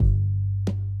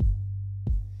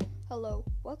Hello,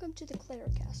 welcome to the Clerry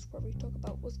cast, where we talk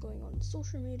about what's going on in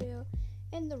social media,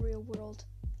 in the real world,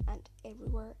 and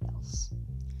everywhere else.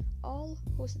 All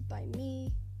hosted by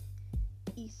me,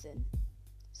 Ethan.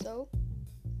 So,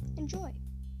 enjoy!